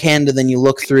live in Canada, then you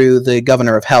look through the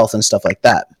Governor of Health and stuff like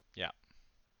that. Yeah.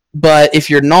 But if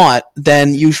you're not,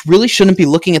 then you really shouldn't be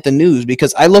looking at the news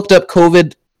because I looked up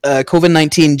COVID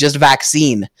COVID-19 just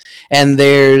vaccine, and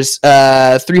there's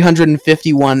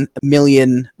 351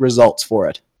 million results for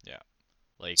it.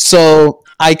 Like, So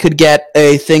I could get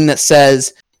a thing that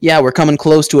says, yeah, we're coming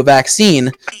close to a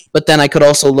vaccine, but then I could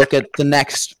also look at the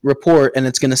next report and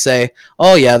it's going to say,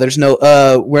 oh yeah,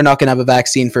 we're not going to have a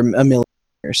vaccine for a million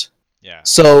years. yeah.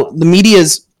 So the media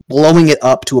is blowing it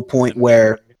up to a point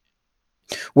where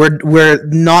we're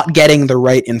not getting the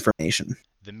right information.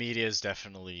 The media is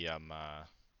definitely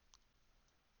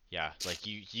yeah, like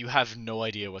you have no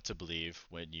idea what to believe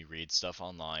when you read stuff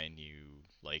online. You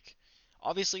like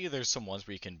obviously there's some ones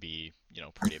where you can be,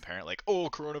 pretty apparent, like, oh,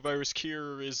 coronavirus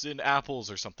cure is in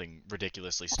apples or something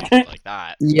ridiculously stupid like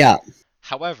that. Yeah.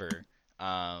 However,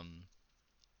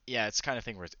 yeah, it's the kind of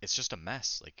thing where it's just a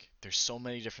mess. Like, there's so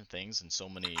many different things and so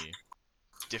many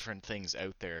different things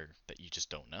out there that you just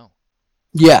don't know.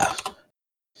 Yeah.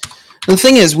 The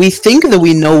thing is, we think that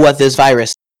we know what this virus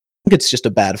is. I think it's just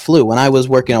a bad flu. When I was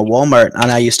working at Walmart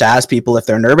and I used to ask people if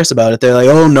they're nervous about it, they're like,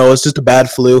 oh no, it's just a bad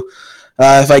flu.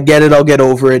 If I get it, I'll get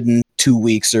over it in 2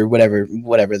 weeks or whatever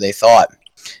they thought.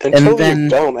 Until then- you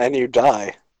don't and you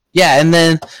die. Yeah, and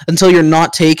then until you're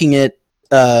not taking it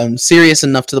serious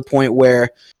enough to the point where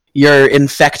you're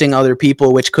infecting other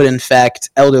people, which could infect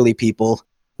elderly people,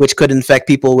 which could infect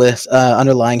people with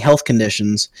underlying health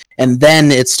conditions, and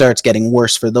then it starts getting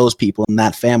worse for those people in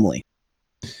that family.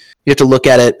 You have to look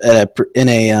at it in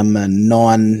a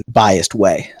non-biased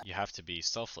way. You have to be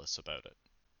selfless about it.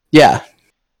 Yeah,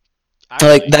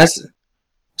 like Actually, that's.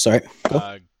 Sorry.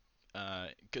 Go.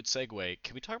 Good segue.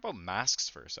 Can we talk about masks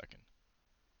for a second?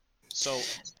 So,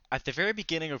 at the very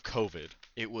beginning of COVID,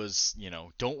 it was,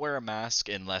 don't wear a mask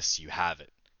unless you have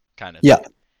it, kind of Yeah.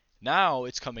 thing. Now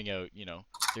it's coming out,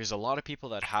 there's a lot of people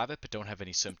that have it but don't have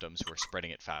any symptoms who are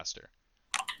spreading it faster.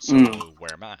 So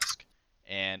wear a mask.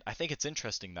 And I think it's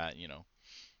interesting that,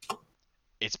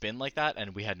 it's been like that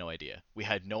and we had no idea. We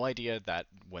had no idea that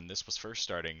when this was first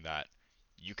starting that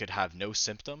you could have no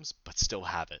symptoms but still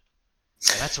have it.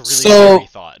 And that's a really scary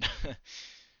thought.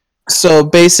 So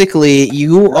basically,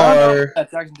 you are.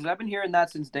 That's actually because I've been hearing that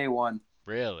since day one.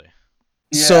 Really?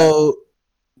 Yeah. So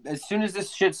As soon as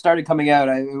this shit started coming out,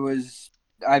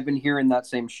 I've been hearing that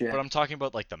same shit. But I'm talking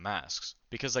about like the masks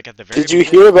because like at the very Did you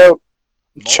beginning, hear about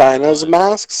multiple China's times-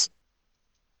 masks?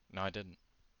 No, I didn't.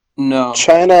 No.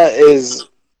 China is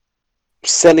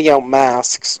sending out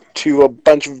masks to a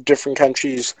bunch of different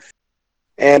countries,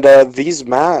 and these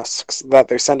masks that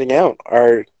they're sending out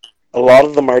a lot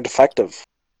of them are defective.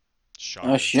 Shocker.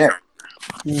 Oh shit.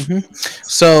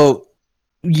 So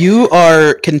you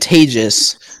are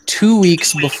contagious 2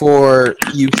 weeks before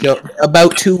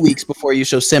about 2 weeks before you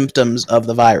show symptoms of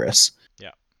the virus.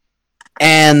 Yeah.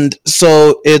 And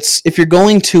so if you're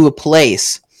going to a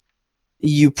place,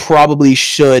 you probably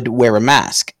should wear a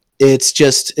mask.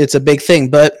 It's a big thing.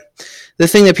 But the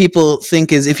thing that people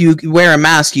think is if you wear a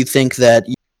mask, you think that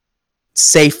you're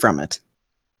safe from it.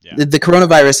 Yeah. The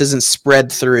coronavirus isn't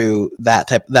spread through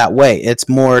that way. It's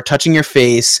more touching your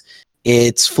face.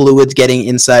 It's fluids getting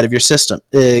inside of your system.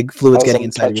 Fluids getting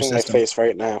inside of your touching my system. face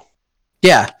right now.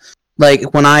 Yeah,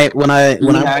 like when now I'm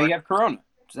you have corona.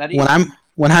 Is that easy?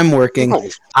 when I'm working,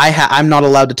 Nice. I'm not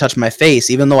allowed to touch my face,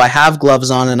 even though I have gloves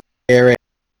on and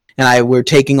we're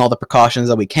taking all the precautions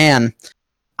that we can.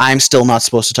 I'm still not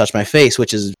supposed to touch my face,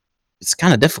 which is it's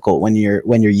kind of difficult when you're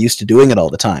used to doing it all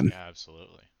the time. Yeah, absolutely.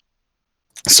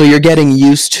 So you're getting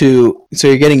used to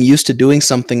doing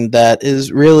something that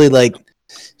is really like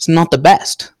it's not the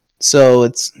best. So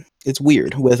it's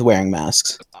weird with wearing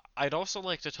masks. I'd also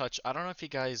like to touch. I don't know if you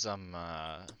guys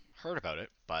heard about it,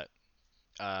 but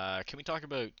can we talk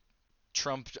about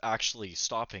Trump actually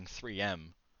stopping 3M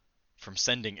from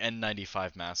sending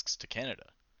N95 masks to Canada?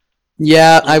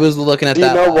 Yeah, I was looking at Do you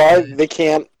that. know why they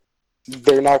can't?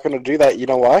 They're not going to do that. You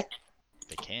know why?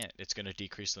 They can't. It's going to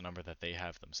decrease the number that they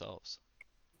have themselves.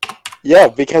 Yeah,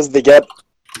 because they get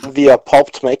the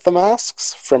pulp to make the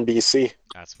masks from BC.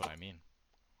 That's what I mean.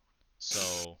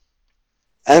 So,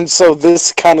 And so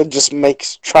this kind of just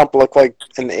makes Trump look like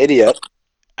an idiot.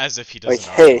 as if he doesn't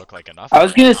Like, already hey. look like enough. I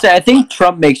was gonna say I think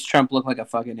Trump makes Trump look like a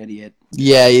fucking idiot.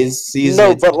 Yeah, he's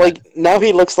No, but like now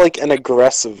he looks like an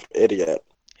aggressive idiot.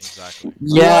 Exactly.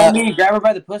 yeah. I mean, grab her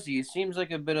by the pussy. He seems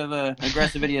like a bit of an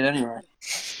aggressive idiot anyway.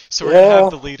 So we're gonna Yeah.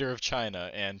 have the leader of China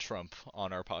and Trump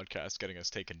on our podcast, getting us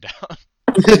taken down.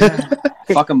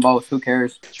 Fuck them both. Who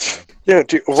cares? True. Yeah,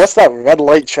 dude, what's that red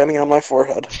light shining on my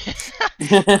forehead?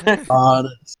 God.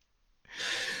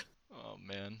 Oh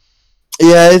man.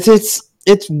 Yeah,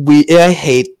 it's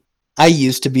weird. I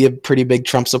used to be a pretty big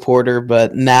Trump supporter,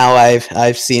 but now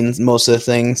I've seen most of the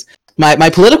things. My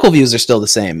political views are still the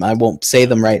same. I won't say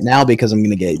them right now because I'm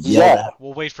gonna get yelled Yeah,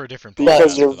 We'll wait for a different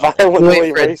because podcast you're for that one.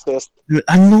 violently Wait for it. racist. at.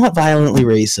 I'm not violently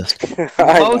racist.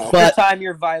 I Most know. of But- the time,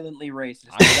 you're violently racist.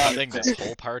 I'm Without cutting fail. this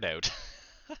whole part out.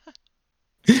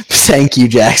 Thank you,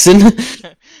 Jackson.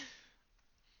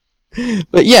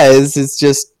 But yeah, it's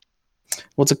just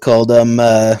what's it called?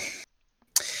 I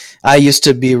used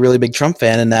to be a really big Trump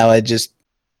fan, and now I just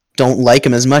don't like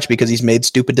him as much because he's made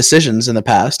stupid decisions in the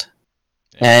past,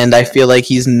 and I feel like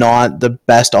he's not the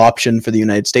best option for the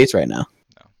United States right now.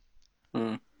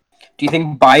 Do you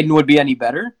think Biden would be any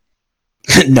better?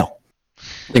 No,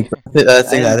 I think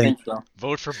I think so.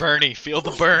 Vote for Bernie. Feel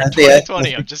the burn. I think-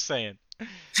 2020. I'm just saying.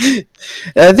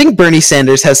 I think Bernie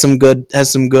Sanders has some good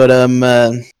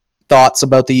thoughts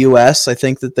about the U.S. I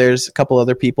think that there's a couple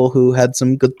other people who had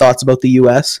some good thoughts about the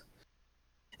U.S.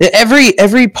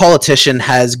 Every politician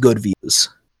has good views.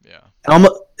 Yeah.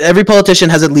 Every politician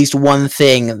has at least one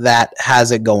thing that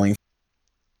has it going.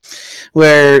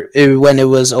 When it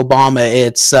was Obama,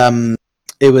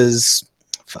 it was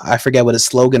I forget what his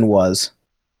slogan was,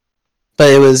 but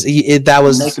that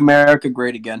was Make America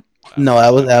great again.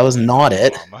 No, that was not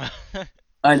it. Obama.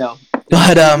 I know.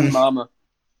 But Mama.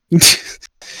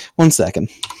 1 second.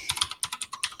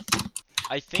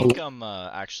 I think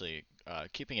actually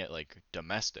keeping it like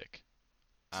domestic.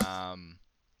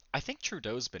 I think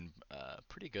Trudeau's been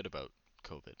pretty good about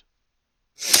COVID.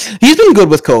 He's been good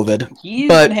with COVID. He's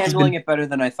But been he's handling it better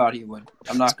than I thought he would.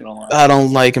 I'm not gonna lie. I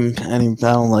don't like him. I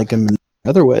don't like him in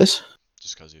other ways.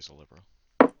 Just because he's a liberal.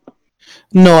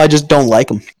 No, I just don't like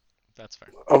him. That's fair.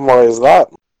 And why is that?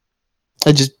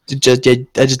 I just don't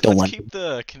Let's like him. keep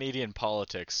the Canadian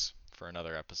politics for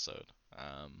another episode.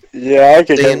 Yeah, I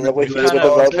could Stay get in the really US heated Kind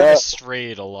of about that.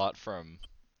 strayed a lot from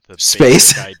the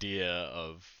Space. basic idea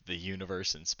of the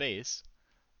universe and space.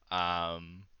 I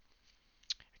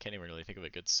can't even really think of a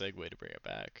good segue to bring it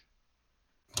back.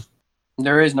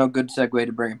 There is no good segue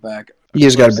to bring it back. You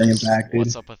just gotta bring it Eclipses, back, dude.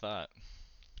 What's up with that?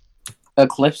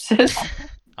 Eclipses?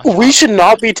 We should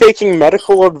not be taking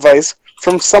medical advice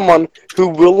from someone who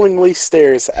willingly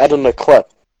stares at an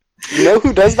eclipse. You know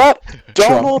who does that?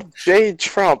 Donald J.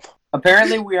 Trump.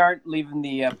 Apparently, we aren't leaving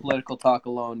the political talk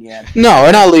alone yet. No,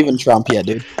 we're not leaving Trump yet,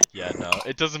 dude. Yeah, no,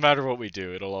 it doesn't matter what we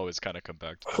do. It'll always kind of come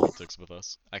back to politics with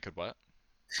us. I could what?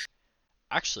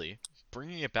 Actually,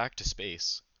 bringing it back to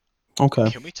space. Okay.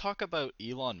 Can we talk about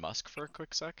Elon Musk for a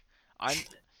quick sec? I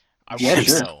Yeah, want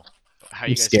to sure. know how I'm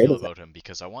you guys scared feel of it. about him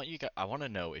because I want to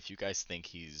know if you guys think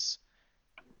he's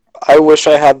I wish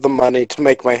I had the money to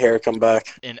make my hair come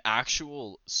back. an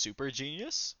actual super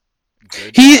genius.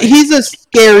 Good He guy? he's a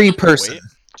scary person. Wait,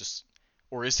 just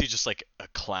or is he just like a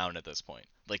clown at this point?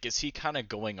 Like, is he kind of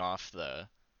going off the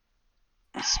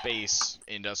space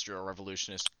industrial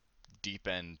revolutionist deep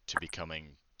end to becoming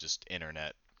just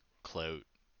internet clout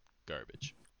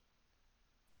garbage?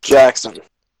 Jackson,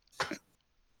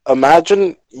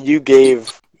 imagine you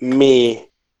gave me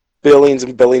billions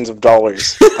and billions of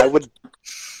dollars. I would,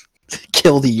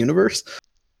 Kill the universe.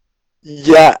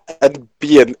 yeah, and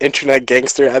be an internet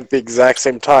gangster at the exact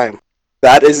same time.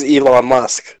 That is Elon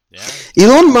Musk. Yeah,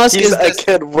 Elon Musk He's is a this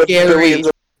kid with scary- billions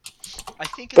of... I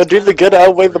think. But it's do kind the of good all a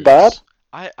outweigh the ruse. bad?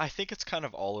 I think it's kind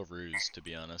of all a ruse, to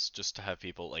be honest, just to have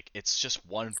people like it's just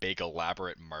one big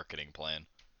elaborate marketing plan.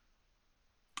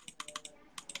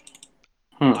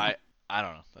 Hmm. I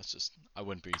don't know. That's just I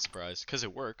wouldn't be surprised because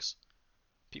it works.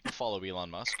 People follow Elon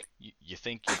Musk. You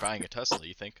think you're buying a Tesla?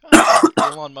 You think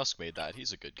Elon Musk made that?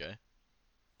 He's a good guy.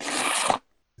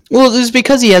 Well, it's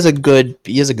because he has a good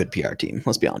PR team.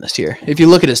 Let's be honest here. If you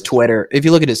look at his Twitter, He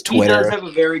does Twitter, have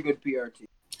a very good PR team.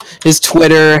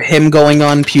 him going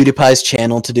on PewDiePie's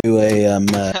channel to do a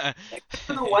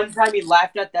The one time he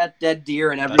laughed at that dead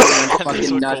deer and everyone went That's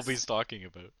fucking what nuts. Colby's talking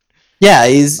about. yeah,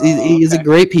 he's a Okay.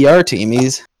 great PR team.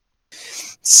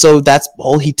 So that's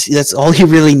all he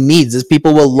really needs is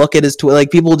people will look at his Twitter.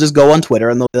 Like people will just go on Twitter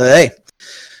and they'll be like,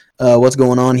 hey, what's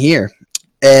going on here?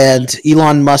 And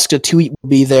Elon Musk, a tweet will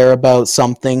be there about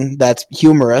something that's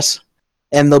humorous,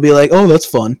 and they'll be like, oh, that's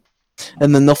fun.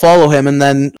 And then they'll follow him, and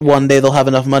then one day they'll have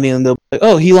enough money, and they'll be like,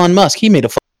 oh, Elon Musk, he made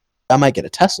I might get a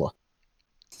Tesla.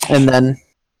 And then,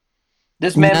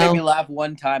 This man No. made me laugh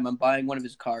one time. I'm buying one of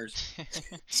his cars.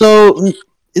 so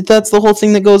that's the whole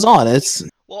thing that goes on.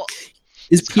 Well,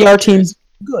 His It's PR team's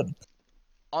good.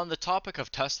 on the topic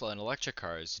of Tesla and electric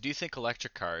cars, do you think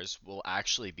electric cars will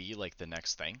actually be like the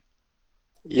next thing?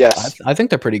 Yes. I think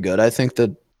they're pretty good. I think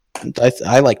that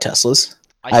I like Teslas.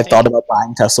 I've think, thought about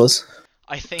buying Teslas.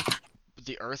 I think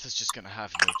the Earth is just gonna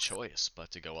have no choice but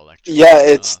to go electric. Yeah, soon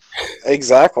it's- enough.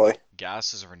 Exactly.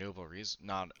 Gas is a renewable reason,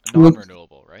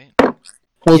 non-renewable, right?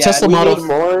 Well, Yeah, Tesla we Model need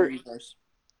more- resource.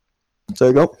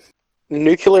 So there you go.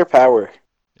 Nuclear power.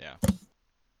 Yeah.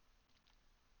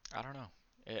 I don't know.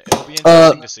 It'll be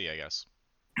interesting to see, I guess.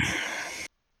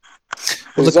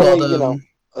 What's There's it called? only,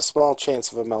 a small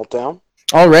chance of a meltdown.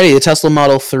 Already, the Tesla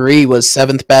Model 3 was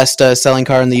 7th best selling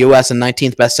car in the U.S. and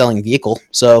 19th best selling vehicle.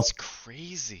 So That's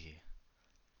crazy.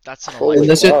 That's an Holy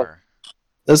electric cow. car.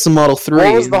 that's the Model 3.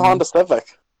 What was the Honda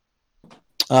Civic?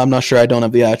 I'm not sure. I don't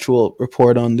have the actual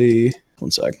report on the.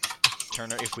 One sec.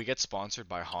 Turner, if we get sponsored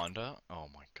by Honda, oh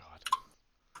my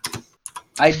god.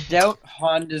 I doubt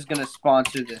Honda's gonna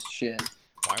sponsor this shit.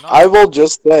 Why not? I will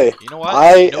just say, You know what?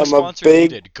 I No am a sponsor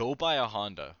big, needed. Go buy a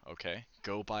Honda, okay?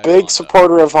 Go buy a big Honda.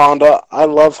 supporter of Honda. I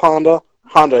love Honda.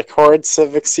 Honda Accord,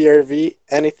 Civic, CRV,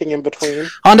 anything in between.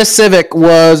 Honda Civic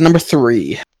was number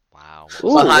 3, Wow. Ooh,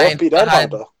 What was what beat out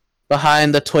Honda?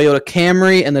 behind the Toyota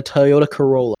Camry and the Toyota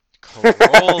Corolla.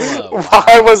 Corolla. Why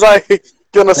Wow. was I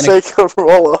gonna And say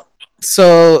Corolla?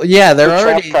 So yeah, The they're trap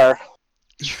already car.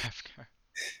 Draft car.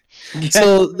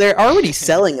 so they're already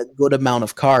selling a good amount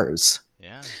of cars.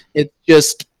 Yeah. It's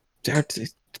just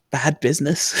bad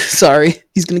business. Sorry,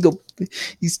 he's gonna go.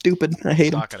 He's stupid. I He's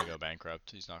hate him. not gonna go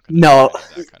bankrupt. He's not gonna No. do any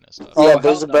of that kind of stuff. Oh, Yeah, hell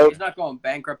there's no, about he's not going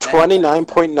bankrupt. anytime soon.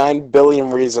 29.9 billion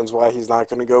reasons why he's not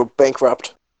gonna go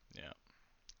bankrupt. Yeah.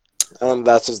 And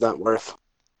that's his net worth.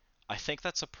 I think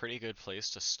that's a pretty good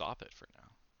place to stop it for now.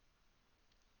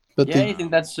 But Yeah, you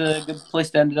think that's a good place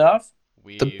to end it off?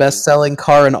 the best-selling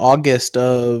car in August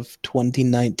of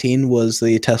 2019 was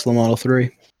the Tesla Model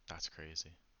 3. That's crazy.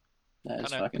 That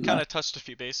is Kind fucking of nuts. touched a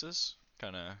few bases.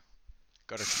 Kind of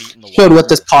got our feet in the Showed water. what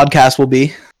this podcast will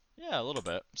be. Yeah, a little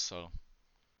bit. So,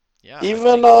 yeah.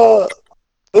 Even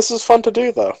this is fun to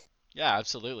do though. Yeah,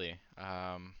 absolutely.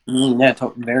 Yeah,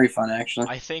 very fun actually.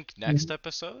 I think next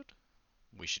episode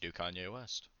we should do Kanye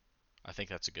West. I think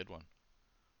that's a good one.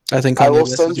 I think I Kanye will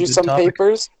West send is a you good some topic.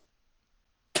 papers.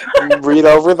 Read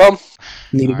over them.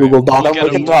 Need a All Google right, Doc. Then we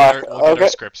can talk. We'll get our Okay.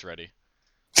 scripts ready.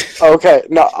 Okay.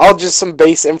 No, I'll just some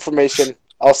base information.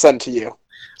 I'll send to you.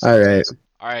 All right.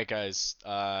 All right, guys.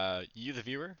 You, the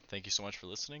viewer, thank you so much for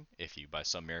listening. If you, by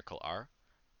some miracle, are,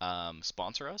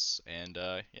 sponsor us, and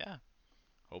yeah,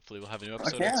 hopefully we'll have a new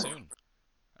episode out soon.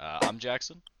 I'm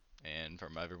Jackson, and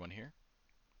from everyone here,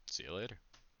 see you later.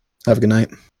 Have a good night.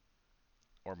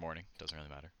 Or morning, doesn't really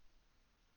matter.